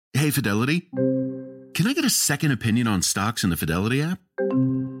Hey, Fidelity, can I get a second opinion on stocks in the Fidelity app?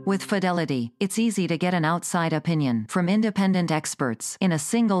 With Fidelity, it's easy to get an outside opinion from independent experts in a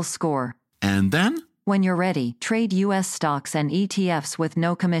single score. And then? When you're ready, trade U.S. stocks and ETFs with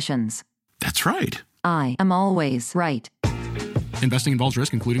no commissions. That's right. I am always right. Investing involves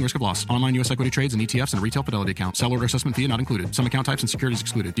risk, including risk of loss. Online U.S. equity trades and ETFs and a retail Fidelity account. Sell order assessment fee not included. Some account types and securities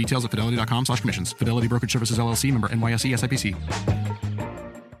excluded. Details at fidelity.com/commissions. Fidelity Brokerage Services, LLC, member NYSE SIPC.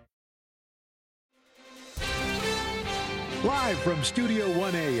 Live from Studio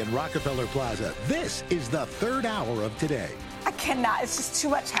 1A in Rockefeller Plaza, this is the third hour of Today. I cannot. It's just too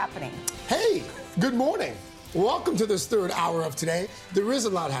much happening. Hey, good morning. Welcome to this third hour of Today. There is a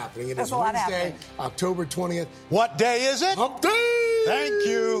lot happening. It is Wednesday, October 20th. What day is it? Hump day! Thank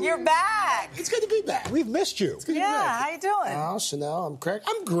you. You're back. It's good to be back. We've missed you. Yeah, how you doing? Oh, Chanel, I'm Craig.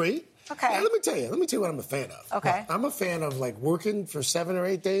 I'm great. Okay. Yeah, let me tell you what I'm a fan of. Okay. I'm a fan of like working for 7 or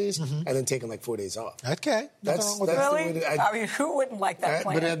 8 days and then taking like 4 days off. Okay. That's really? the way to, I mean, who wouldn't like that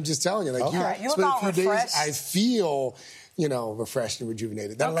plan? But I'm just telling you, like You look spend all a few refreshed. days, I feel, refreshed and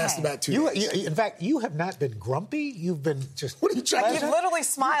rejuvenated. That'll last about 2 days. In fact, you have not been grumpy. You've been just... What are you trying to You've say? literally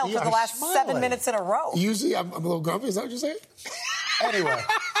smiled for the last smiling. 7 minutes in a row. Usually I'm a little grumpy. Is that what you're saying? Anyway.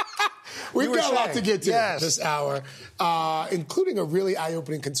 We've got a lot to get to Yes. this hour, including a really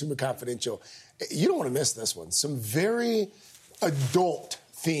eye-opening Consumer Confidential. You don't want to miss this one. Some very adult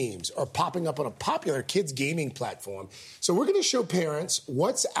themes are popping up on a popular kids gaming platform. So we're going to show parents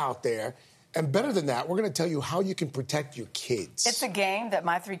what's out there. And better than that, we're going to tell you how you can protect your kids. It's a game that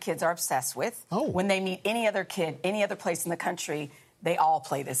my 3 kids are obsessed with. Oh. When they meet any other kid, any other place in the country, they all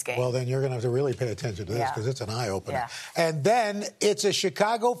play this game. Well, then you're going to have to really pay attention to this Yeah. because it's an eye-opener. Yeah. And then it's a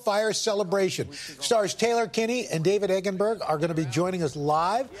Chicago fire celebration. Stars Taylor Kinney and David Eggenberg are going to be joining us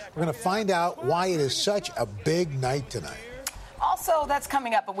live. We're going to find out why it is such a big night tonight. Also, that's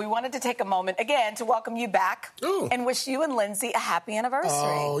coming up, but we wanted to take a moment, again, to welcome you back and wish you and Lindsay a happy anniversary.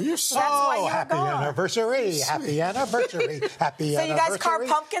 Oh, you're so... That's why you were happy gone. Anniversary. Happy anniversary. Happy So anniversary. you guys carved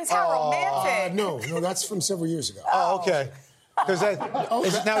pumpkins? How romantic. No, that's from several years ago. Oh, okay.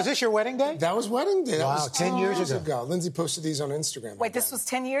 Now, is this your wedding day? That was wedding day. That Wow, was 10 years ago. Lindsay posted these on Instagram. Wait, this was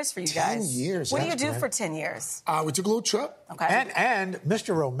 10 years for you guys? 10 years. What do you That's do right. for 10 years? We took a little trip. Okay. And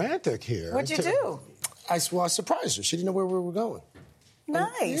Mr. Romantic here. What'd you do? I surprised her. She didn't know where we were going.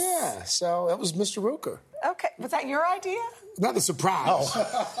 Nice. Yeah, so that was Mr. Roker. Okay. Was that your idea? Not the surprise,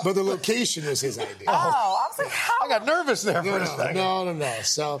 but the location was his idea. Oh, I was like, how? I got nervous there for a second. No.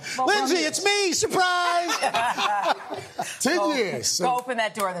 So, Lindsay, it's me! Surprise! 10 years. So Go open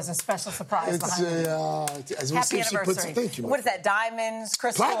that door. There's a special surprise it's behind you. as we'll see Happy if she puts anniversary. thank you. What is that? Diamonds,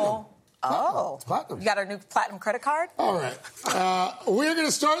 crystal? Platinum. Oh. Platinum. You got our new platinum credit card? All right. We're going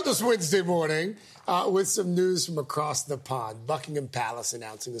to start this Wednesday morning with some news from across the pond. Buckingham Palace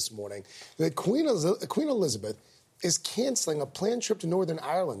announcing this morning that Queen Elizabeth is canceling a planned trip to Northern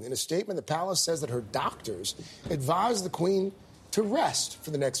Ireland. In a statement, the palace says that her doctors advised the Queen to rest for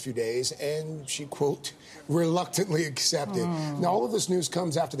the next few days, and she, quote, reluctantly accepted. Now, all of this news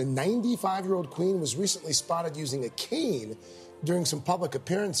comes after the 95-year-old Queen was recently spotted using a cane during some public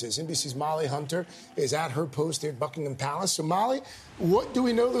appearances. NBC's Molly Hunter is at her post there at Buckingham Palace. So, Molly, what do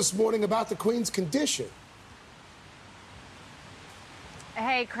we know this morning about the Queen's condition?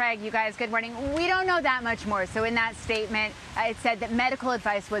 Hey, Craig, you guys, good morning. We don't know that much more. So in that statement, it said that medical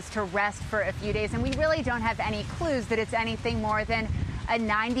advice was to rest for a few days, and we really don't have any clues that it's anything more than a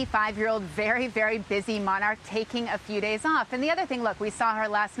 95-year-old, very, very busy monarch taking a few days off. And the other thing, look, we saw her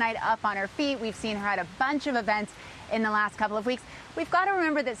last night up on her feet. We've seen her at a bunch of events in the last couple of weeks. We've got to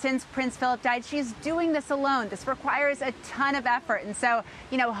remember that since Prince Philip died, she's doing this alone. This requires a ton of effort. And so,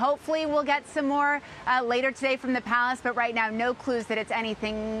 hopefully we'll get some more later today from the palace. But right now, no clues that it's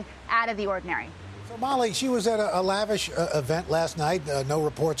anything out of the ordinary. So, Molly, she was at a lavish event last night. No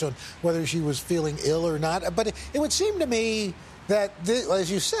reports on whether she was feeling ill or not. But it would seem to me that, as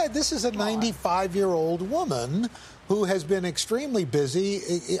you said, this is a 95-year-old woman who has been extremely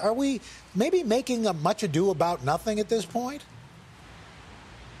busy. Are we maybe making a much ado about nothing at this point?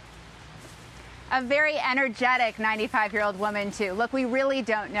 A very energetic 95-year-old woman, too. Look, we really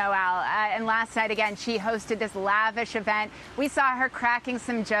don't know, Al. And last night, again, she hosted this lavish event. We saw her cracking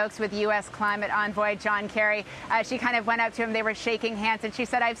some jokes with U.S. climate envoy John Kerry. She kind of went up to him. They were shaking hands. And she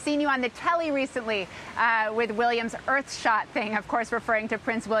said, I've seen you on the telly recently with William's Earthshot thing, of course, referring to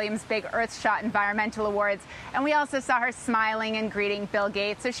Prince William's big Earthshot environmental awards. And we also saw her smiling and greeting Bill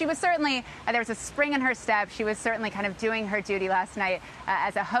Gates. So she was certainly, there was a spring in her step. She was certainly kind of doing her duty last night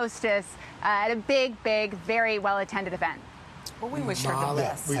as a hostess at a big, very well-attended event. Well, we wish her the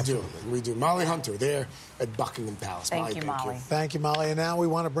best. We do. Molly Hunter there at Buckingham Palace. Thank you, Molly. Thank you, Molly. And now we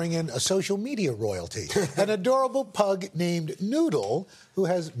want to bring in a social media royalty, an adorable pug named Noodle, who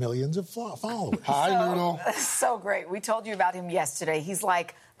has millions of followers. Hi, Noodle. So great. We told you about him yesterday. He's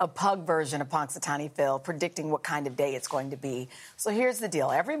like a pug version of Punxsutawney Phil, predicting what kind of day it's going to be. So here's the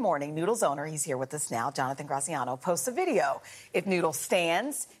deal. Every morning, Noodle's owner, he's here with us now, Jonathan Graziano, posts a video. If Noodle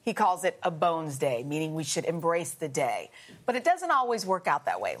stands, he calls it a bones day, meaning we should embrace the day. But it doesn't always work out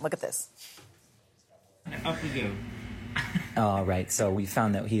that way. Look at this. Up we go. All right, so we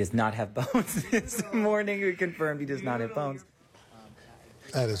found that he does not have bones this morning. We confirmed he does not have bones.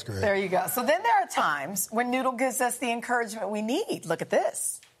 That is great. There you go. So then there are times when Noodle gives us the encouragement we need. Look at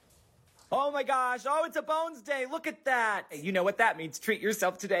this. Oh my gosh, it's a bones day. Look at that. You know what that means. Treat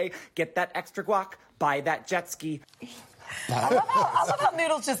yourself today. Get that extra guac. Buy that jet ski. I love how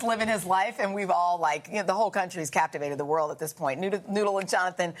Noodle's just living his life, and we've all, the whole country's captivated the world at this point. Noodle and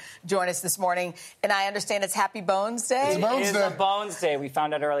Jonathan join us this morning, and I understand it's Happy Bones Day. It is a Bones Day. We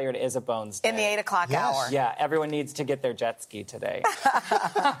found out earlier it is a Bones Day. In the 8 o'clock hour. Yeah, everyone needs to get their jet ski today.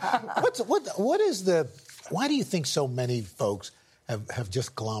 Why do you think so many folks have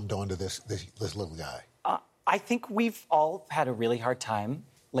just glommed onto this little guy? I think we've all had a really hard time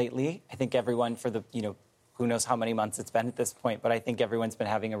lately. I think everyone for the, who knows how many months it's been at this point, but I think everyone's been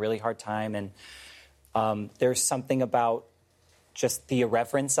having a really hard time. And there's something about just the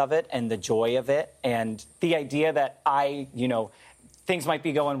irreverence of it and the joy of it and the idea that things might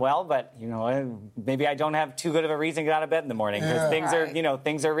be going well, but, maybe I don't have too good of a reason to get out of bed in the morning because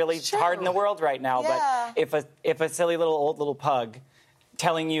things are really hard in the world right now. Yeah. But if a silly little pug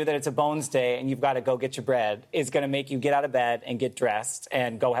telling you that it's a Bones Day and you've got to go get your bread is going to make you get out of bed and get dressed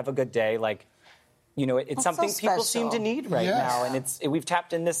and go have a good day, it's something so people seem to need right now, and we've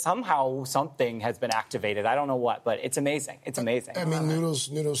tapped in this somehow. Something has been activated. I don't know what, but it's amazing. It's amazing. I mean, Noodle's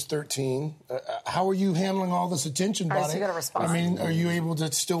 13. How are you handling all this attention, buddy? So you gotta respond. I mean, are you able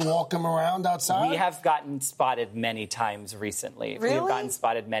to still walk him around outside? We have gotten spotted many times recently. Really? We have gotten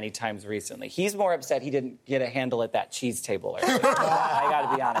spotted many times recently. He's more upset he didn't get a handle at that cheese table earlier. I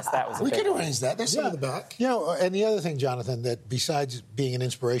got to be honest, that was a We big can one. arrange that. There's some in the back. And the other thing, Jonathan, that besides being an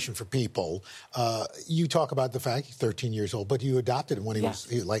inspiration for people, you talk about the fact he's 13 years old, but you adopted him when he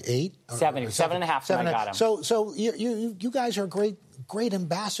was like 8? 7 and a half when I got him. So you guys are great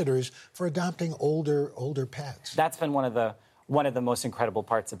ambassadors for adopting older pets. That's been one of the most incredible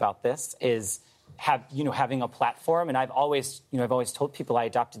parts about this is having a platform. And I've always told people I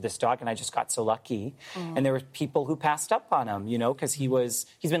adopted this dog and I just got so lucky. And there were people who passed up on him, because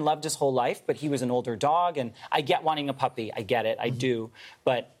he's been loved his whole life, but he was an older dog. And I get wanting a puppy. I get it. I do.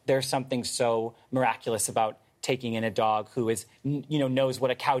 But there's something so miraculous about taking in a dog who is, knows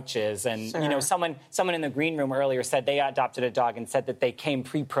what a couch is. And, someone in the green room earlier said they adopted a dog and said that they came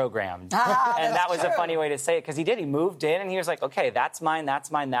pre-programmed. And that was a funny way to say it because he did. He moved in and he was like, okay, that's mine,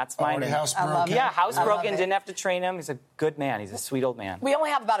 that's mine, that's mine. And housebroken. Yeah, housebroken, didn't have to train him. He's a good man. He's a sweet old man. We only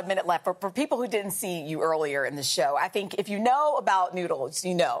have about a minute left. For people who didn't see you earlier in the show, I think if you know about Noodles,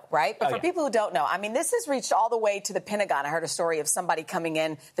 you know, right? But for people who don't know, I mean, this has reached all the way to the Pentagon. I heard a story of somebody coming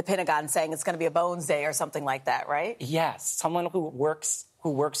in the Pentagon saying it's going to be a Bones Day or something like that, right? Yes, someone who works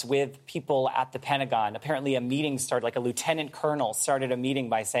with people at the Pentagon. Apparently a meeting started, like a lieutenant colonel started a meeting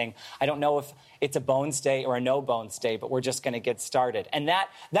by saying, I don't know if it's a Bones Day or a no Bones Day, but we're just going to get started. And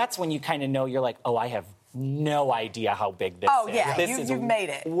that's when you kind of know you're like, oh, I have no idea how big this is. Oh, yeah, you've made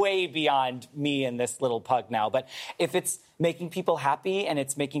it. Way beyond me and this little pug now. But if it's making people happy and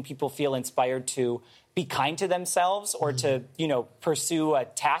it's making people feel inspired to be kind to themselves or to, pursue a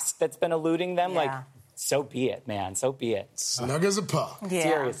task that's been eluding them, so be it, man. So be it. Snug as a pug. Yeah.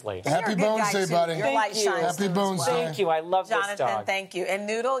 Seriously. Happy Bones Day, buddy. Your light shines. Happy Bones Day. Thank you. I love this dog. Jonathan, thank you. And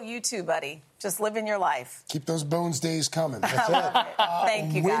Noodle, you too, buddy. Just living your life. Keep those Bones Days coming. That's it.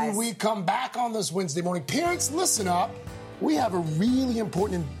 Thank you, guys. When we come back on this Wednesday morning, parents, listen up. We have a really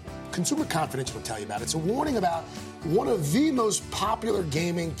important consumer confidential to tell you about. It's a warning about one of the most popular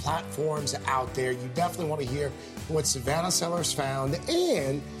gaming platforms out there. You definitely want to hear what Savannah Sellers found,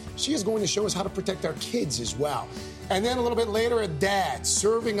 and she is going to show us how to protect our kids as well. And then a little bit later, a dad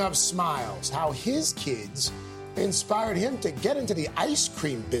serving up smiles, how his kids inspired him to get into the ice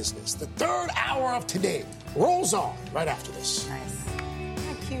cream business. The third hour of Today rolls on right after this. Nice.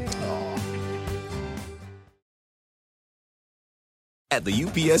 How cute. At the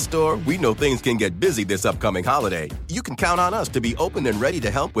UPS Store, we know things can get busy this upcoming holiday. You can count on us to be open and ready to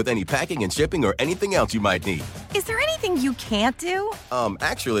help with any packing and shipping or anything else you might need. Is there anything you can't do?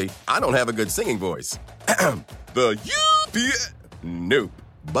 Actually, I don't have a good singing voice. The UPS... Nope.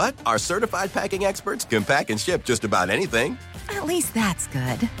 But our certified packing experts can pack and ship just about anything. At least that's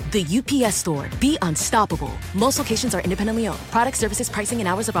good. The UPS Store. Be unstoppable. Most locations are independently owned. Product, services, pricing, and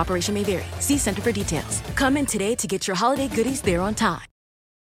hours of operation may vary. See Center for details. Come in today to get your holiday goodies there on time.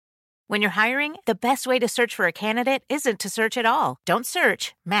 When you're hiring, the best way to search for a candidate isn't to search at all. Don't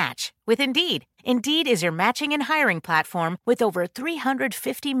search, match with Indeed. Indeed is your matching and hiring platform with over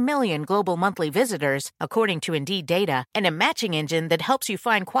 350 million global monthly visitors, according to Indeed data, and a matching engine that helps you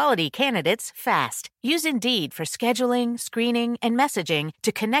find quality candidates fast. Use Indeed for scheduling, screening, and messaging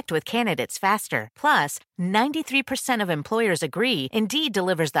to connect with candidates faster. Plus, 93% of employers agree Indeed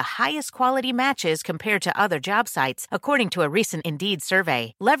delivers the highest quality matches compared to other job sites, according to a recent Indeed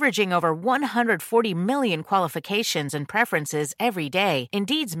survey. Leveraging over 140 million qualifications and preferences every day,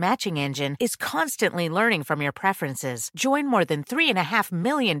 Indeed's matching engine is constantly learning from your preferences. Join more than 3.5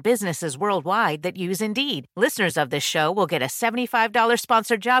 million businesses worldwide that use Indeed. Listeners of this show will get a $75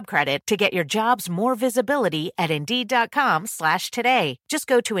 sponsored job credit to get your jobs more visibility at Indeed.com/today. Just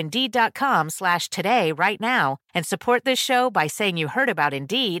go to Indeed.com/today right now and support this show by saying you heard about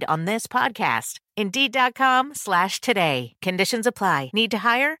Indeed on this podcast. Indeed.com/today. Conditions apply. Need to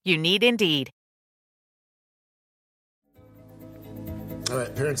hire? You need Indeed. All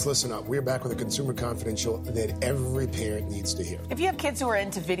right, parents, listen up. We're back with a Consumer Confidential that every parent needs to hear. If you have kids who are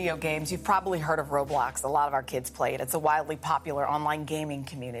into video games, you've probably heard of Roblox. A lot of our kids play it. It's a wildly popular online gaming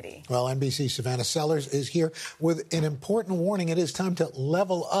community. Well, NBC's Savannah Sellers is here with an important warning. It is time to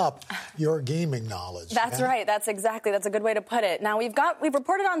level up your gaming knowledge. That's right. That's a good way to put it. Now, we've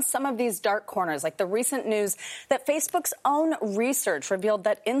reported on some of these dark corners, like the recent news that Facebook's own research revealed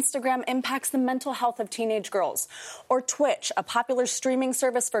that Instagram impacts the mental health of teenage girls. Or Twitch, a popular streaming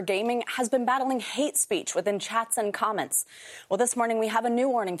service for gaming, has been battling hate speech within chats and comments. Well, this morning we have a new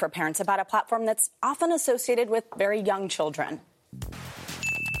warning for parents about a platform that's often associated with very young children.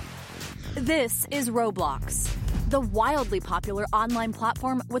 This is Roblox, the wildly popular online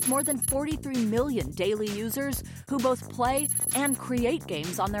platform with more than 43 million daily users who both play and create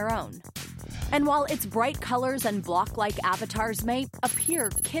games on their own. And while its bright colors and block-like avatars may appear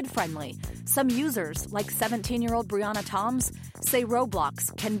kid-friendly, some users, like 17-year-old Brianna Toms, say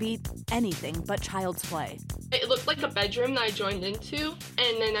Roblox can be anything but child's play. It looked like a bedroom that I joined into,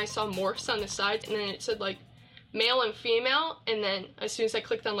 and then I saw morphs on the side, and then it said, like, male and female, and then as soon as I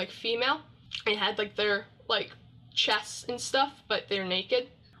clicked on, like, female, it had, like, their, like, chests and stuff, but they're naked.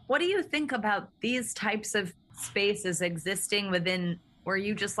 What do you think about these types of spaces existing within where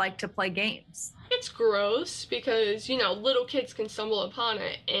you just like to play games? It's gross because, little kids can stumble upon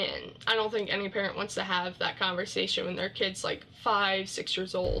it, and I don't think any parent wants to have that conversation when their kid's like 5, 6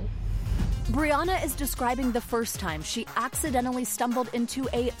 years old. Brianna is describing the first time she accidentally stumbled into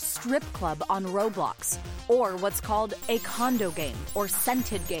a strip club on Roblox, or what's called a condo game or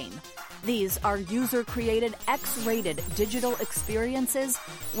scented game. These are user-created, X-rated digital experiences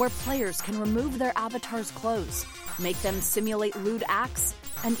where players can remove their avatar's clothes, make them simulate lewd acts,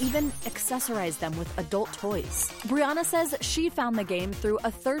 and even accessorize them with adult toys. Brianna says she found the game through a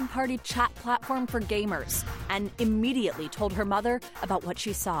third-party chat platform for gamers and immediately told her mother about what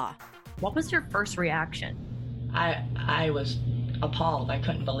she saw. What was your first reaction? I was appalled. I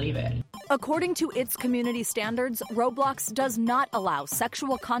couldn't believe it. According to its community standards, Roblox does not allow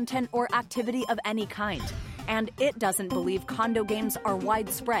sexual content or activity of any kind. And it doesn't believe condo games are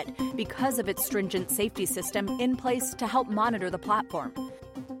widespread because of its stringent safety system in place to help monitor the platform.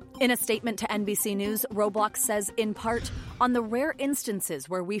 In a statement to NBC News, Roblox says, in part, on the rare instances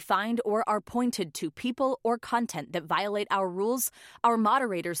where we find or are pointed to people or content that violate our rules, our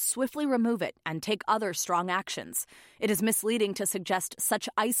moderators swiftly remove it and take other strong actions. It is misleading to suggest such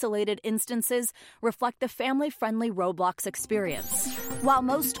isolated instances reflect the family-friendly Roblox experience. While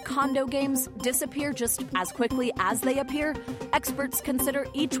most condo games disappear just as quickly as they appear, experts consider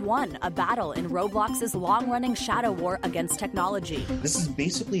each one a battle in Roblox's long-running shadow war against technology. This is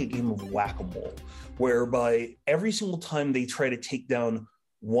basically a game of whack-a-mole, whereby every single time they try to take down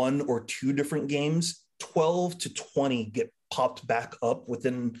one or two different games, 12 to 20 get popped back up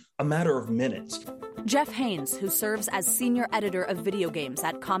within a matter of minutes. Jeff Haynes, who serves as senior editor of video games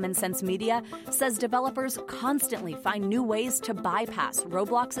at Common Sense Media, says developers constantly find new ways to bypass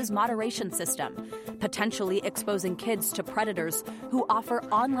Roblox's moderation system, potentially exposing kids to predators who offer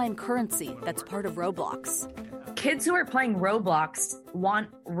online currency that's part of Roblox. Kids who are playing Roblox want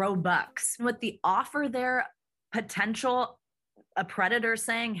Robux. With the offer there, potential a predator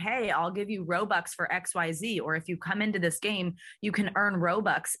saying, hey, I'll give you Robux for XYZ, or if you come into this game, you can earn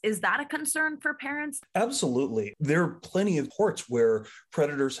Robux. Is that a concern for parents? Absolutely. There are plenty of reports where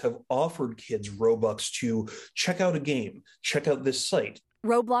predators have offered kids Robux to check out a game, check out this site.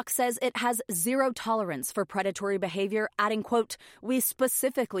 Roblox says it has zero tolerance for predatory behavior, adding, quote, "We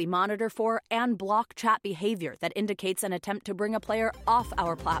specifically monitor for and block chat behavior that indicates an attempt to bring a player off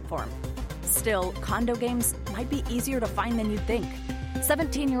our platform." Still, condo games might be easier to find than you'd think.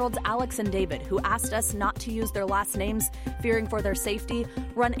 17-year-olds Alex and David, who asked us not to use their last names, fearing for their safety,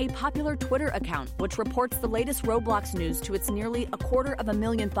 run a popular Twitter account which reports the latest Roblox news to its nearly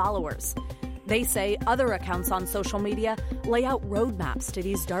 250,000 followers. They say other accounts on social media lay out roadmaps to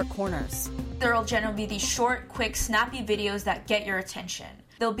these dark corners. There will generally be these short, quick, snappy videos that get your attention.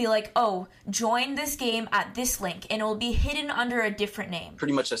 They'll be like, oh, join this game at this link, and it will be hidden under a different name.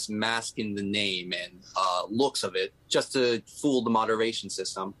 Pretty much just masking the name and looks of it just to fool the moderation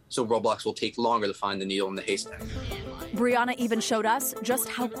system. So Roblox will take longer to find the needle in the haystack. Brianna even showed us just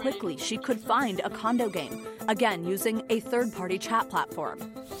how quickly she could find a condo game, again using a third-party chat platform.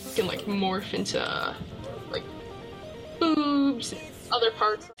 You can like morph into like boobs and other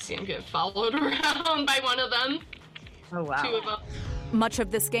parts. See, I'm getting followed around by one of them. Oh, wow. 2 of them. Much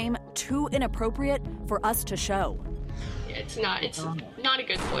of this game too inappropriate for us to show. Yeah, it's not a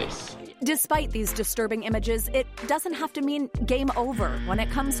good place. Despite these disturbing images, it doesn't have to mean game over when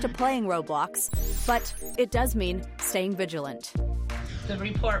it comes to playing Roblox, but it does mean staying vigilant. To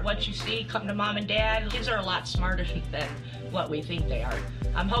report what you see, come to mom and dad. Kids are a lot smarter than what we think they are.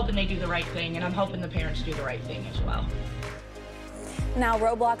 I'm hoping they do the right thing, and I'm hoping the parents do the right thing as well. Now,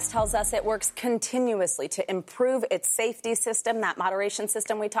 Roblox tells us it works continuously to improve its safety system, that moderation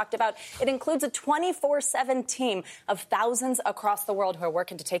system we talked about. It includes a 24/7 team of thousands across the world who are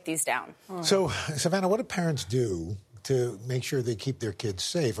working to take these down. So, Savannah, what do parents do to make sure they keep their kids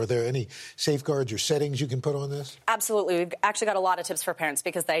safe? Are there any safeguards or settings you can put on this? Absolutely. We've actually got a lot of tips for parents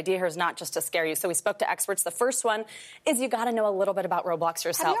because the idea here is not just to scare you. So we spoke to experts. The first one is you got to know a little bit about Roblox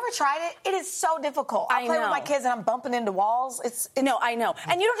yourself. Have you ever tried it? It is so difficult. I play with my kids and I'm bumping into walls. No, I know.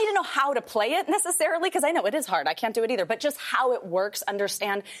 And you don't need to know how to play it necessarily because I know it is hard. I can't do it either. But just how it works,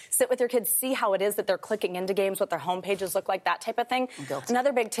 understand, sit with your kids, see how it is that they're clicking into games, what their home pages look like, that type of thing.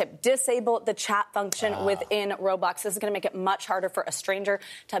 Another big tip, disable the chat function within Roblox. This is going to make it much harder for a stranger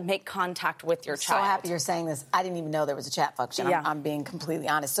to make contact with your child. So happy you're saying this. I didn't even know there was a chat function. Yeah. I'm being completely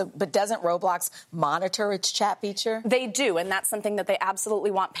honest. So, but doesn't Roblox monitor its chat feature? They do, and that's something that they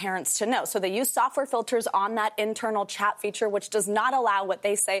absolutely want parents to know. So they use software filters on that internal chat feature, which does not allow what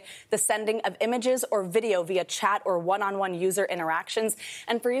they say the sending of images or video via chat or one-on-one user interactions.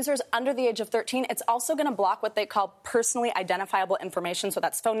 And for users under the age of 13, it's also going to block what they call personally identifiable information. So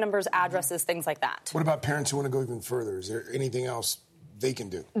that's phone numbers, addresses, things like that. What about parents who want to go even further? Is there anything else they can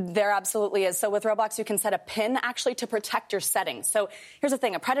do? There absolutely is. So with Roblox, you can set a PIN actually to protect your settings. So here's the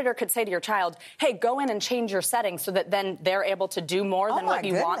thing. A predator could say to your child, hey, go in and change your settings so that then they're able to do more than what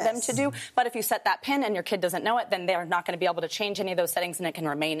you want them to do. But if you set that PIN and your kid doesn't know it, then they're not going to be able to change any of those settings and it can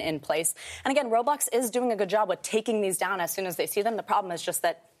remain in place. And again, Roblox is doing a good job with taking these down as soon as they see them. The problem is just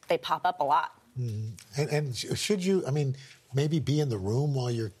that they pop up a lot. And should you, maybe be in the room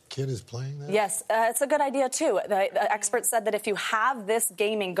while your kid is playing that? Yes, it's a good idea, too. The experts said that if you have this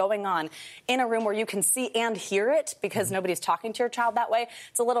gaming going on in a room where you can see and hear it, because nobody's talking to your child that way,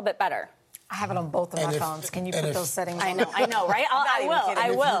 it's a little bit better. I have it on both of my phones. Can you put those settings on? I know, right? I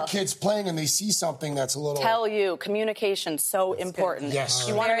will. If your kid's playing and they see something that's a little... Tell you, communication, so important. Yes.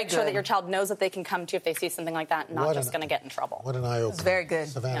 You want to make sure that your child knows that they can come to you if they see something like that and not just going to get in trouble. What an eye-opener. It's very good.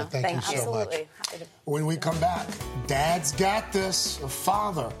 Savannah, thank you so much. When we come back, Dad's got this. A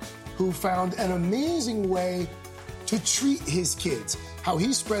father who found an amazing way to treat his kids. How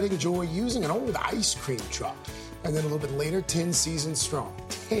he's spreading joy using an old ice cream truck. And then a little bit later, 10 seasons strong.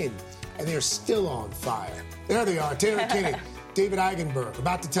 10. And they're still on fire. There they are, Taylor Kinney, David Eigenberg,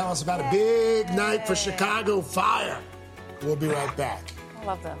 about to tell us about a big night for Chicago fire. We'll be right back. I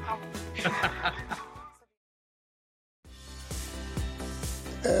love them.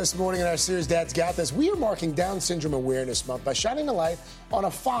 This morning in our series, Dad's Got This, we are marking Down Syndrome Awareness Month by shining a light on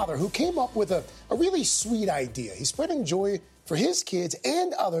a father who came up with a really sweet idea. He's spreading joy for his kids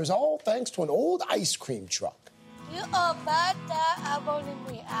and others, all thanks to an old ice cream truck. You are bad dad ever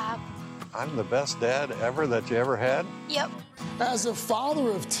in me app. I'm the best dad ever that you ever had? Yep. As a father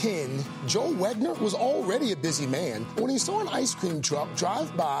of 10, Joe Wegner was already a busy man when he saw an ice cream truck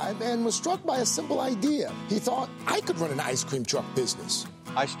drive by and was struck by a simple idea. He thought, I could run an ice cream truck business.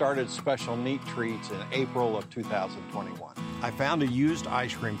 I started Special Neat Treats in April of 2021. I found a used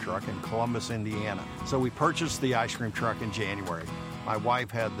ice cream truck in Columbus, Indiana. So we purchased the ice cream truck in January. My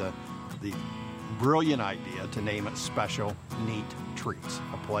wife had the brilliant idea to name it Special Neat Treats,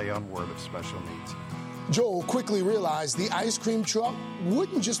 a play on word of special needs. Joel quickly realized the ice cream truck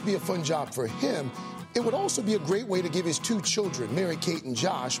wouldn't just be a fun job for him. It would also be a great way to give his 2 children, Mary-Kate and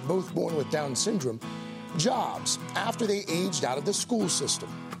Josh, both born with Down syndrome, jobs after they aged out of the school system.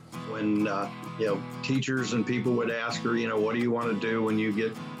 When, teachers and people would ask her, what do you want to do when you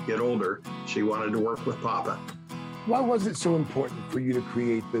get older? She wanted to work with Papa. Why was it so important for you to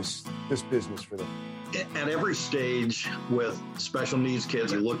create this business for them? At every stage with special needs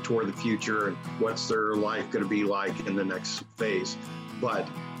kids, you look toward the future and what's their life going to be like in the next phase. But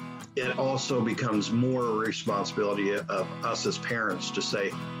it also becomes more a responsibility of us as parents to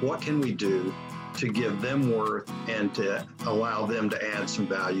say, what can we do to give them worth and to allow them to add some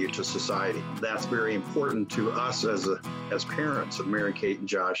value to society? That's very important to us as parents of Mary-Kate and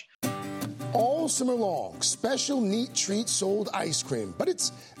Josh. All summer long, Special Neat Treats sold ice cream, but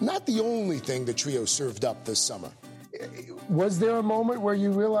it's not the only thing the trio served up this summer. Was there a moment where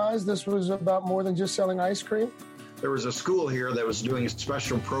you realized this was about more than just selling ice cream? There was a school here that was doing a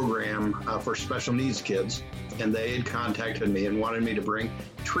special program for special needs kids, and they had contacted me and wanted me to bring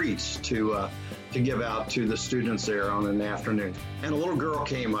treats to give out to the students there on an afternoon. And a little girl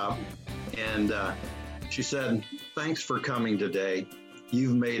came up, and she said, "Thanks for coming today.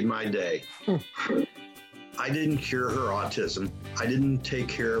 You've made my day." I didn't cure her autism. I didn't take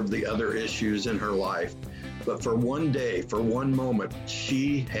care of the other issues in her life. But for one day, for one moment,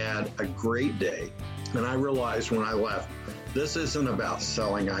 she had a great day. And I realized when I left, this isn't about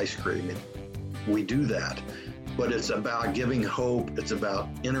selling ice cream. We do that. But it's about giving hope. It's about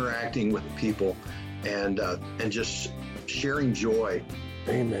interacting with people and just sharing joy.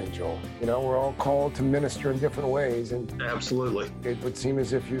 Amen, Joel. We're all called to minister in different ways, and absolutely, it would seem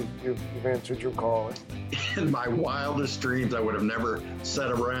as if you've answered your call. In my wildest dreams, I would have never sat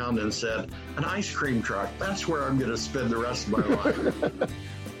around and said, "An ice cream truck. That's where I'm going to spend the rest of my life."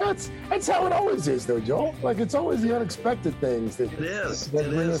 That's how it always is, though, Joel. Like, it's always the unexpected things that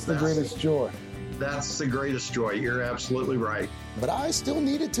bring us the greatest joy. That's the greatest joy. You're absolutely right. But I still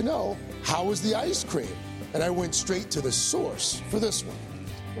needed to know, how was the ice cream? And I went straight to the source for this one.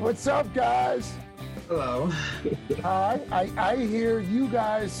 What's up, guys? Hello. Hi. I hear you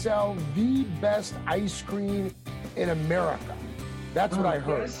guys sell the best ice cream in America. That's what I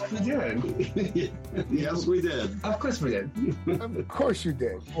heard. Yes, we did. Yes, we did. Of course we did. Of course you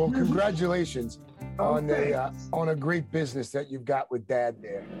did. Well, congratulations on a great business that you've got with Dad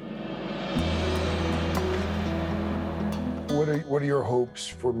there. What are your hopes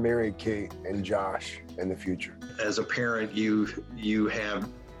for Mary-Kate and Josh in the future? As a parent, you have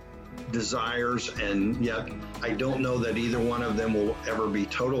desires, and yet I don't know that either one of them will ever be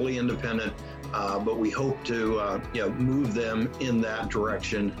totally independent, but we hope to move them in that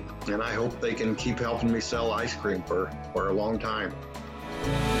direction, and I hope they can keep helping me sell ice cream for a long time.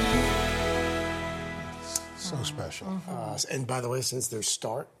 So special. And by the way, since their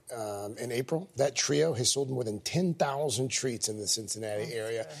start in April, that trio has sold more than 10,000 treats in the Cincinnati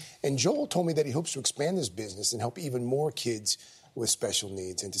area. And Joel told me that he hopes to expand his business and help even more kids with special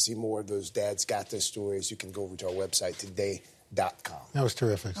needs. And to see more of those Dads Got This stories, you can go over to our website today.com. That was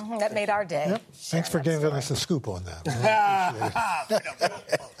terrific. That made our day. Yep. Thanks for giving us a scoop on that.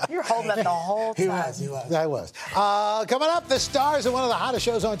 You're holding that the whole time. He was. I was. Coming up, the stars of one of the hottest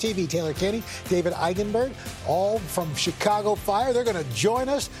shows on TV, Taylor Kinney, David Eigenberg, all from Chicago Fire. They're going to join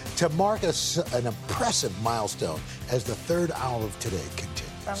us to mark an impressive milestone as the third hour of Today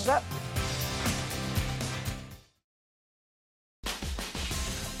continues. Thumbs up.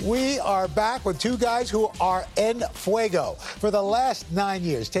 We are back with two guys who are en fuego. For the last 9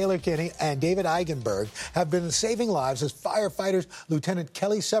 years, Taylor Kinney and David Eigenberg have been saving lives as firefighters Lieutenant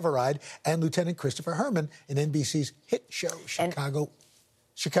Kelly Severide and Lieutenant Christopher Herman in NBC's hit show,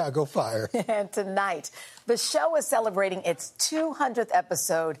 Chicago Fire. And tonight, the show is celebrating its 200th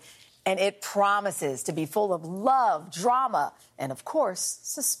episode, and it promises to be full of love, drama, and, of course,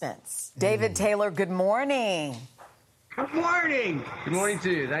 suspense. David, Taylor, good morning. Good morning. Good morning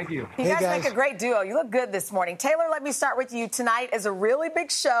to you. Thank you. You guys make a great duo. You look good this morning. Taylor, let me start with you. Tonight is a really big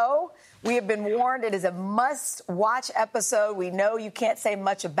show. We have been warned it is a must-watch episode. We know you can't say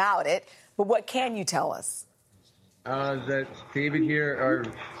much about it, but what can you tell us? That David here, our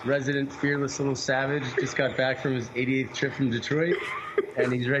resident fearless little savage, just got back from his 88th trip from Detroit,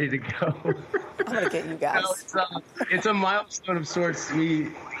 and he's ready to go. I'm going to get you guys. It's a milestone of sorts.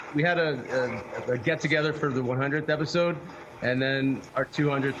 We had a get-together for the 100th episode, and then our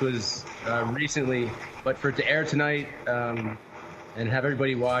 200th was recently. But for it to air tonight and have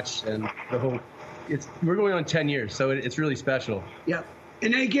everybody watch, and we're going on 10 years, so it's really special. Yep.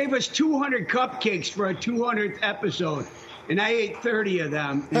 And they gave us 200 cupcakes for a 200th episode, and I ate 30 of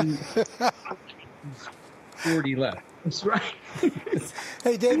them. And 40 left. That's right.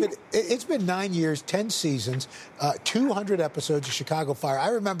 Hey, David, it's been 9 years, 10 seasons, 200 episodes of Chicago Fire. I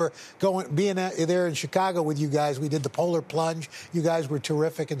remember being there in Chicago with you guys. We did the polar plunge. You guys were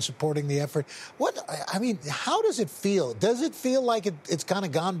terrific in supporting the effort. How does it feel? Does it feel like it's kind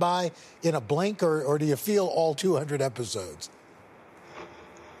of gone by in a blink, or do you feel all 200 episodes?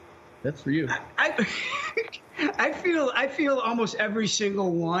 That's for you. I feel almost every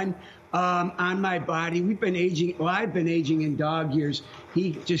single one on my body. We've been aging. Well, I've been aging in dog years.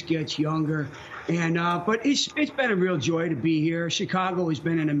 He just gets younger. And but it's been a real joy to be here. Chicago has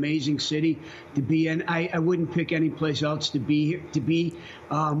been an amazing city to be in. I wouldn't pick any place else to be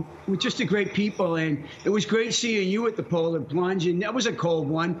with just the great people. And it was great seeing you at the polar plunge. And that was a cold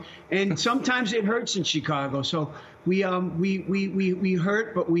one. And sometimes it hurts in Chicago. So we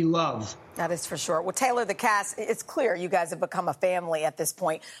hurt, but we love. That is for sure. Well, Taylor, the cast, it's clear you guys have become a family at this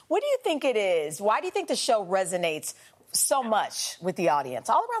point. What do you think it is? Why do you think the show resonates so much with the audience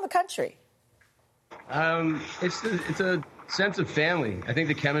all around the country? It's a sense of family. I think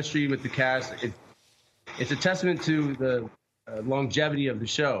the chemistry with the cast, it's a testament to the longevity of the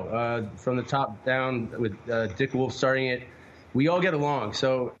show. From the top down, with Dick Wolf starting it, we all get along.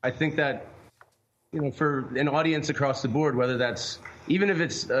 So I think that, for an audience across the board, whether that's, even if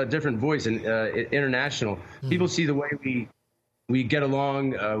it's a different voice and international, people see the way we get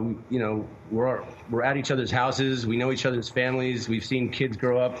along. We're at each other's houses. We know each other's families. We've seen kids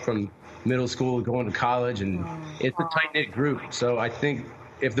grow up from middle school going to college, and it's a tight-knit group. So I think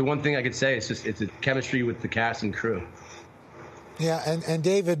if the one thing I could say, it's a chemistry with the cast and crew. Yeah, and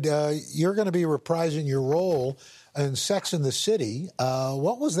David, you're going to be reprising your role in Sex and the City.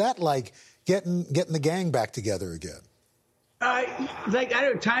 What was that like, getting the gang back together again?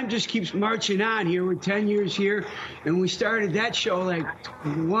 Time just keeps marching on here. We're 10 years here, and we started that show like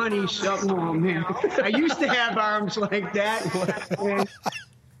 20-something. Oh, man. I used to have arms like that. And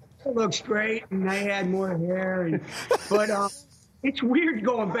it looks great, and I had more hair. But it's weird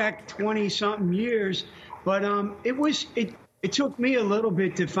going back 20-something years. But it took me a little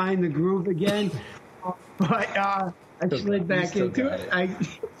bit to find the groove again. But I slid back into it.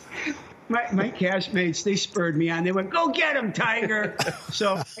 My castmates, they spurred me on. They went, "Go get him, Tiger!"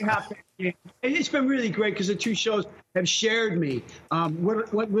 So I hopped back in. And it's been really great because the two shows have shared me.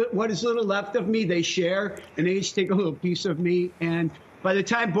 What is little left of me, they share, and they each take a little piece of me. And by the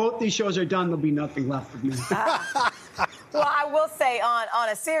time both these shows are done, there'll be nothing left of me. Well, I will say on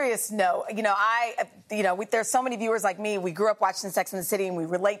a serious note, there's so many viewers like me. We grew up watching Sex and the City, and we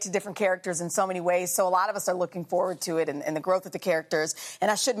relate to different characters in so many ways. So a lot of us are looking forward to it and the growth of the characters. And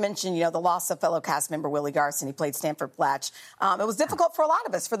I should mention, the loss of fellow cast member Willie Garson. He played Stanford Blatch. It was difficult for a lot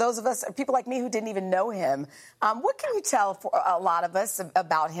of us, for those of us, people like me who didn't even know him. What can you tell for a lot of us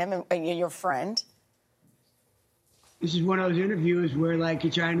about him and your friend? This is one of those interviews where,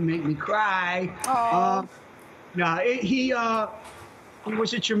 you're trying to make me cry. He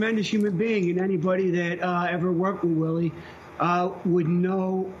was a tremendous human being, and anybody that ever worked with Willie would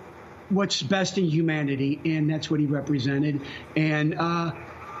know what's best in humanity, and that's what he represented. And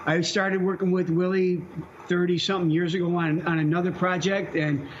I started working with Willie 30-something years ago on another project,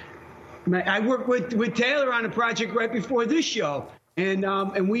 and I worked with Taylor on a project right before this show.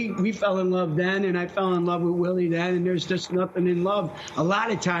 And we fell in love then, and I fell in love with Willie then, and there's just nothing in love. A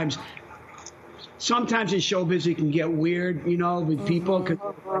lot of times, sometimes in showbiz it can get weird, with people, because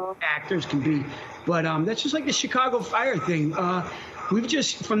actors can be. But that's just like the Chicago Fire thing. We've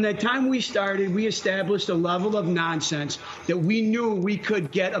just, from the time we started, we established a level of nonsense that we knew we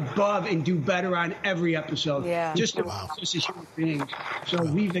could get above and do better on every episode. Yeah. Just as human beings. So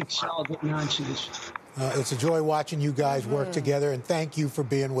we've excelled at nonsense. It's a joy watching you guys work together, and thank you for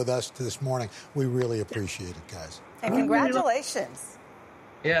being with us this morning. We really appreciate it, guys. And congratulations.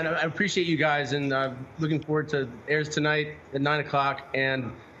 Yeah, and I appreciate you guys, and looking forward to airs tonight at 9 o'clock.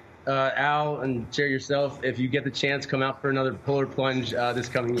 And Al and Cher yourself, if you get the chance, come out for another polar plunge this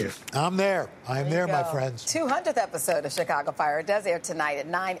coming year. I'm there. I'm there, my friends. 200th episode of Chicago Fire. It does air tonight at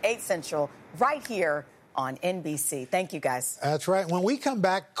 9, 8 Central, right here on NBC. Thank you, guys. That's right. When we come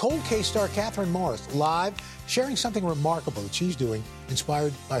back, Cold Case star Catherine Morris live, sharing something remarkable that she's doing,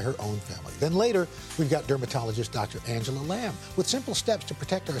 inspired by her own family. Then later, we've got dermatologist Dr. Angela Lamb with simple steps to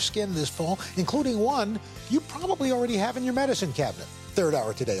protect our skin this fall, including one you probably already have in your medicine cabinet. Third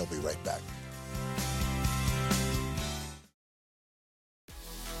hour today. I'll be right back.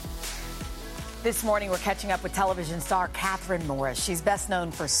 This morning, we're catching up with television star Catherine Morris. She's best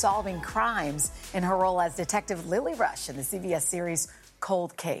known for solving crimes in her role as Detective Lily Rush in the CBS series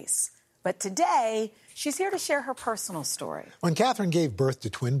Cold Case. But today, she's here to share her personal story. When Catherine gave birth to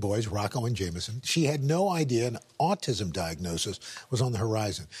twin boys, Rocco and Jameson, she had no idea an autism diagnosis was on the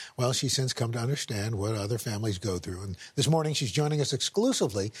horizon. Well, she's since come to understand what other families go through. And this morning, she's joining us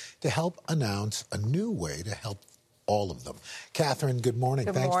exclusively to help announce a new way to help all of them. Catherine, good morning.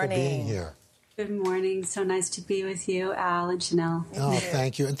 Thanks for being here. Good morning. So nice to be with you, Al and Chanel. Oh,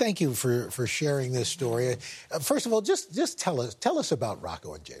 thank you. And thank you for sharing this story. First of all, just tell us about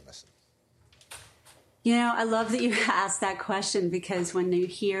Rocco and Jameson. You know, I love that you asked that question because when you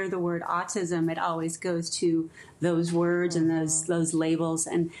hear the word autism, it always goes to those words and those labels.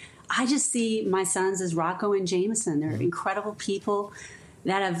 And I just see my sons as Rocco and Jameson. They're incredible people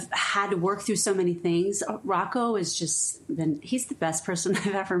that have had to work through so many things. Rocco is he's the best person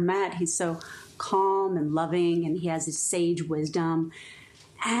I've ever met. He's so calm and loving, and he has his sage wisdom.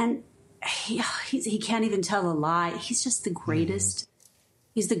 And he can't even tell a lie. He's just the greatest.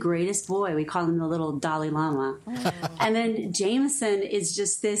 He's the greatest boy. We call him the little Dalai Lama. And then Jameson is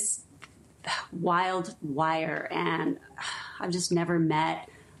just this wild wire. And I've just never met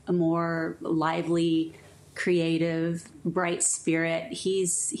a more lively, creative, bright spirit.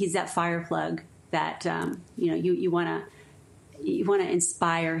 He's that fire plug that, you want to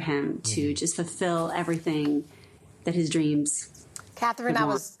inspire him to just fulfill everything that his dreams. Catherine, I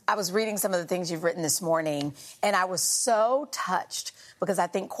was reading some of the things you've written this morning, and I was so touched because I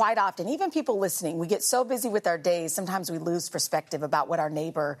think quite often, even people listening, we get so busy with our days, sometimes we lose perspective about what our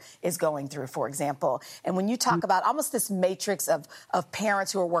neighbor is going through, for example. And when you talk about almost this matrix of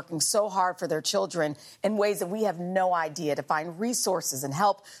parents who are working so hard for their children in ways that we have no idea to find resources and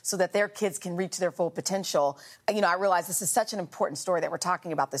help so that their kids can reach their full potential, I realize this is such an important story that we're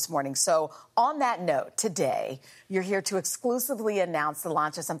talking about this morning. So on that note, today, you're here to exclusively announce the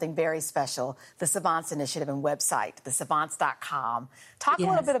launch of something very special, the Savants Initiative and website, thesavants.com. Talk a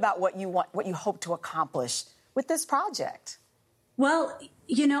little bit about what you hope to accomplish with this project. Well,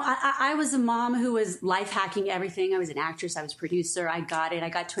 I was a mom who was life hacking everything. I was an actress. I was a producer. I got it. I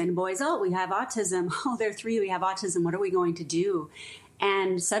got twin boys. Oh, we have autism. Oh, they're 3. We have autism. What are we going to do?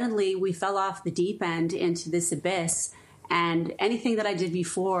 And suddenly we fell off the deep end into this abyss. And anything that I did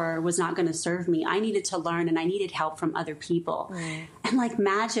before was not going to serve me. I needed to learn, and I needed help from other people. And like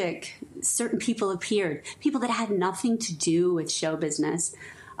magic, certain people appeared, people that had nothing to do with show business.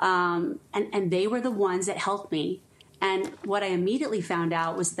 And they were the ones that helped me. And what I immediately found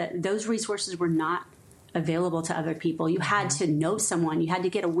out was that those resources were not available to other people. You had to know someone. You had to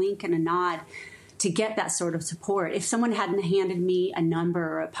get a wink and a nod to get that sort of support. If someone hadn't handed me a number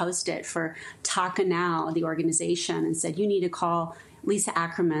or a Post-it for Taka Now, the organization, and said, you need to call Lisa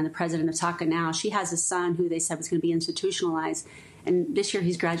Ackerman, the president of Taka Now. She has a son who they said was going to be institutionalized. And this year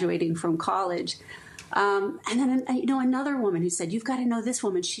he's graduating from college. And then, another woman who said, you've got to know this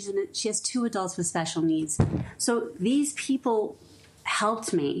woman. She has 2 adults with special needs. So these people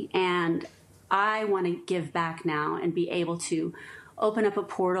helped me. And I want to give back now and be able to open up a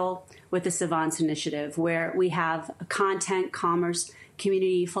portal with the Savants Initiative where we have a content, commerce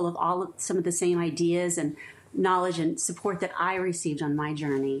community full of some of the same ideas and knowledge and support that I received on my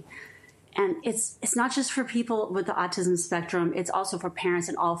journey. And it's not just for people with the autism spectrum. It's also for parents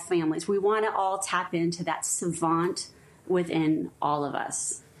and all families. We want to all tap into that savant within all of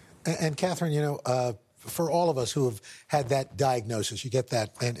us. And Catherine, for all of us who have had that diagnosis, you get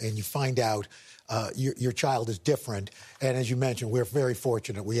that and you find out your child is different. And as you mentioned, we're very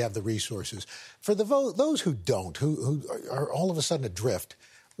fortunate. We have the resources. For those who don't, who are all of a sudden adrift,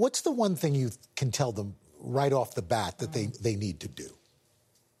 what's the one thing you can tell them right off the bat that they need to do?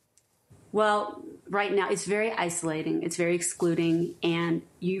 Well, right now, it's very isolating. It's very excluding. And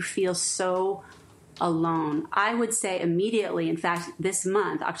you feel so alone. I would say immediately, in fact, this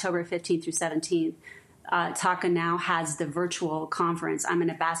month, October 15th through 17th, Taka Now has the virtual conference. I'm an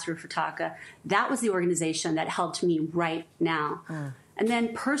ambassador for Taka. That was the organization that helped me right now. And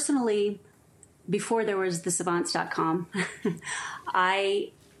then personally, before there was thesavants.com,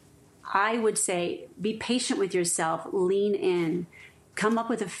 I would say be patient with yourself, lean in, come up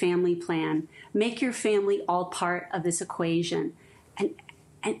with a family plan, make your family all part of this equation,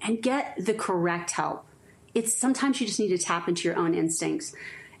 and get the correct help. It's sometimes you just need to tap into your own instincts.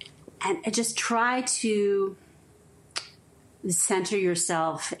 And just try to center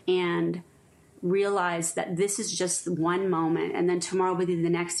yourself and realize that this is just one moment, and then tomorrow will be the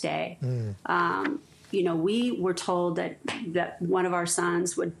next day. We were told that one of our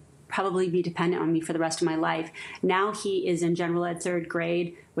sons would probably be dependent on me for the rest of my life. Now he is in general ed 3rd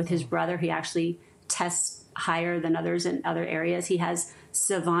grade with his brother. He actually tests higher than others in other areas. He has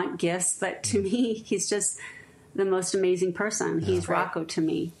savant gifts, but to me, he's just the most amazing person. He's Rocco to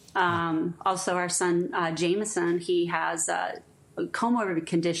me. Also, our son, Jameson, he has a comorbid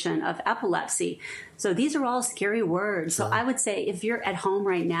condition of epilepsy. So these are all scary words. So I would say if you're at home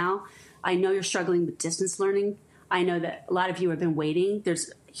right now, I know you're struggling with distance learning. I know that a lot of you have been waiting. There's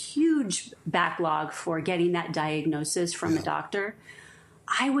a huge backlog for getting that diagnosis from a doctor.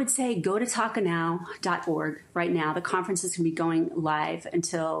 I would say go to talkanow.org right now. The conference is going to be going live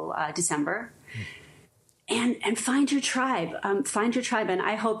until December. And find your tribe. Find your tribe. And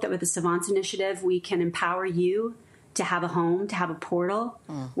I hope that with the Savants Initiative, we can empower you to have a home, to have a portal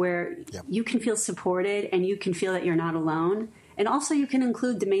where you can feel supported and you can feel that you're not alone. And also you can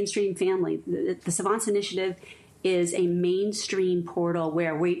include the mainstream family. The Savants Initiative is a mainstream portal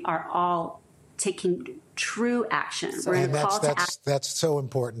where we are all taking true action. So, and that's so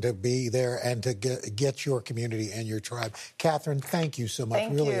important to be there and to get your community and your tribe. Catherine, thank you so much.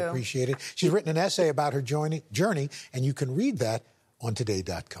 Thank really you. appreciate it. She's written an essay about her journey, and you can read that on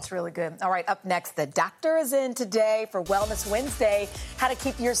today.com. It's really good. All right, up next, the doctor is in today for Wellness Wednesday. How to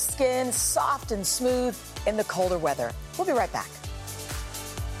keep your skin soft and smooth in the colder weather. We'll be right back.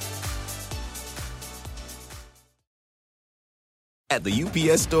 At the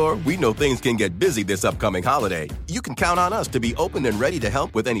UPS Store, we know things can get busy this upcoming holiday. You can count on us to be open and ready to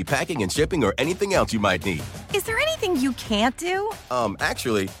help with any packing and shipping or anything else you might need. Is there anything you can't do?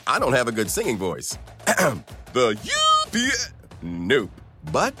 Actually, I don't have a good singing voice. The UPS... Nope.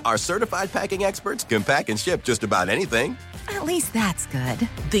 But our certified packing experts can pack and ship just about anything. At least that's good.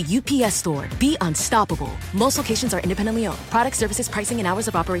 The UPS Store. Be unstoppable. Most locations are independently owned. Product, services, pricing, and hours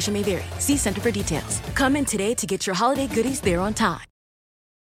of operation may vary. See Center for details. Come in today to get your holiday goodies there on time.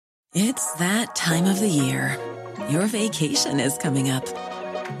 It's that time of the year. Your vacation is coming up.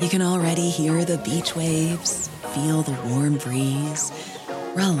 You can already hear the beach waves, feel the warm breeze,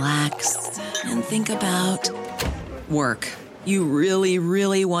 relax, and think about work. You really,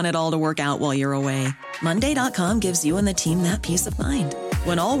 really want it all to work out while you're away. Monday.com gives you and the team that peace of mind.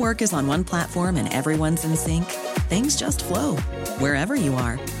 When all work is on one platform and everyone's in sync, things just flow. Wherever you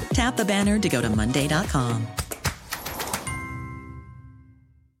are, tap the banner to go to Monday.com.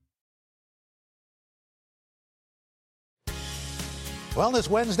 Wellness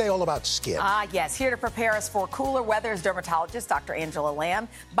Wednesday, all about skin. Yes. Here to prepare us for cooler weather is dermatologist Dr. Angela Lamb.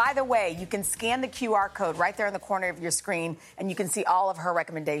 By the way, you can scan the QR code right there in the corner of your screen, and you can see all of her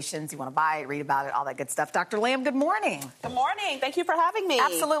recommendations. You want to buy it, read about it, all that good stuff. Dr. Lamb, good morning. Good morning. Thank you for having me.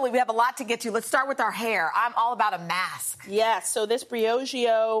 Absolutely. We have a lot to get to. Let's start with our hair. I'm all about a mask. Yes. So this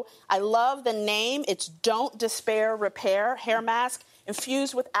Briogeo, I love the name. It's Don't Despair Repair hair mask.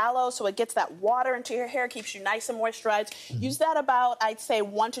 Infused with aloe, so it gets that water into your hair, keeps you nice and moisturized. Use that about, I'd say,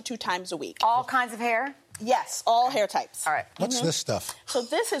 1 to 2 times a week. All kinds of hair? Yes, all hair types. All right. What's this stuff? So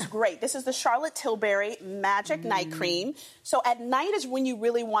this is great. This is the Charlotte Tilbury Magic Night Cream. So at night is when you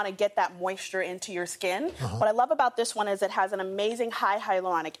really want to get that moisture into your skin. What I love about this one is it has an amazing high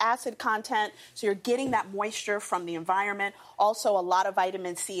hyaluronic acid content, so you're getting that moisture from the environment. Also, a lot of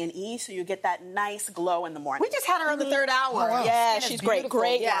vitamin C and E, so you get that nice glow in the morning. We just had her in the third hour. Oh, wow. Yeah, she's great.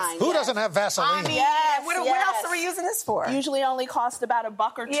 Great line. Who doesn't have Vaseline? I mean, what else are we using this for? Usually only cost about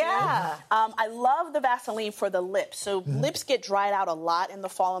 $1 or $2. Yeah. I love the Vaseline for the lips. So lips get dried out a lot in the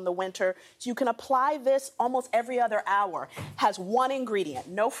fall and the winter. So you can apply this almost every other hour. Has one ingredient,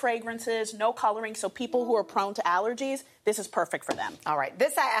 no fragrances, no coloring. So people who are prone to allergies, this is perfect for them. All right.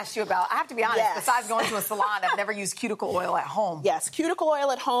 This I asked you about. I have to be honest. Yes. Besides going to a salon, I've never used cuticle oil at home. Yes, cuticle oil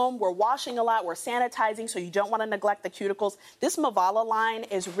at home. We're washing a lot. We're sanitizing, so you don't want to neglect the cuticles. This Mavala line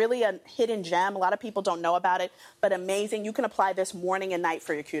is really a hidden gem. A lot of people don't know about it, but amazing. You can apply this morning and night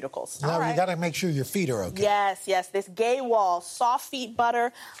for your cuticles. Now, you got to make sure your feet are okay. Yes. This Gay Wall Soft Feet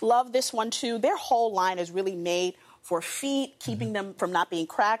Butter. Love this one, too. Their whole line is really made for feet, keeping them from not being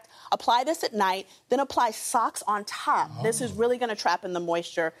cracked. Apply this at night, then apply socks on top. This is really going to trap in the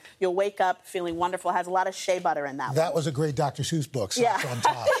moisture. You'll wake up feeling wonderful. It has a lot of shea butter in that That was a great Dr. Seuss book, Socks on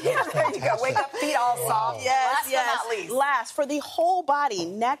Top. Yeah, there you go. Wake up, feet all soft. Yes. Last but not least. Last, for the whole body,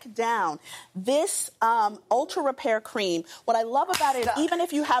 neck down, this Ultra Repair Cream, what I love about it, even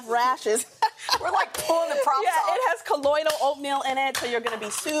if you have rashes... We're like pulling the props off. It has colloidal oatmeal in it, so you're going to be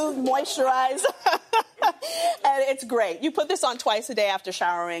soothed, moisturized. And it's great. You put this on twice a day after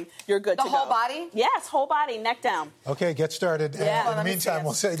showering. You're good to go. The whole body? Yes, whole body, neck down. Okay, get started. And in the meantime,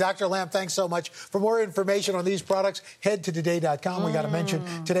 we'll say, Dr. Lamb, thanks so much. For more information on these products, head to today.com. We got to mention,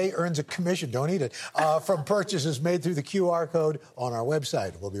 Today earns a commission, don't eat it, from purchases made through the QR code on our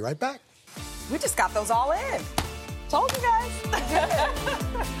website. We'll be right back. We just got those all in. Told you guys.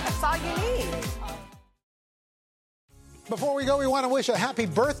 That's all you need. Before we go, we want to wish a happy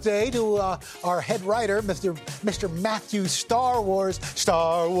birthday to our head writer, Mr. Matthew Star Wars.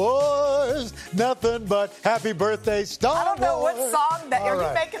 Star Wars, nothing but happy birthday, Star Wars. I don't know what song that. Are right.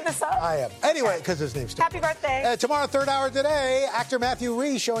 you making this up? I am. Anyway, because his name's Star. Happy birthday. Tomorrow, third hour today, actor Matthew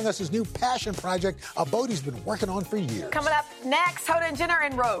Rhys showing us his new passion project, a boat he's been working on for years. Coming up next, Hoda and Jenner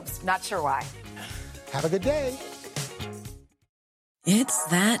in robes. Not sure why. Have a good day. It's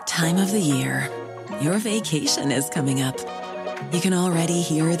that time of the year. Your vacation is coming up. You can already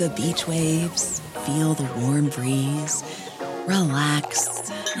hear the beach waves, feel the warm breeze, relax,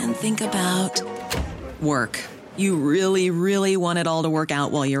 and think about work. You really, really want it all to work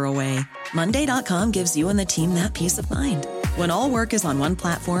out while you're away. Monday.com gives you and the team that peace of mind. When all work is on one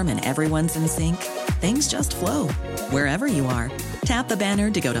platform and everyone's in sync, things just flow. Wherever you are, tap the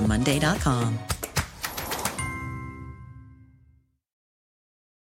banner to go to Monday.com.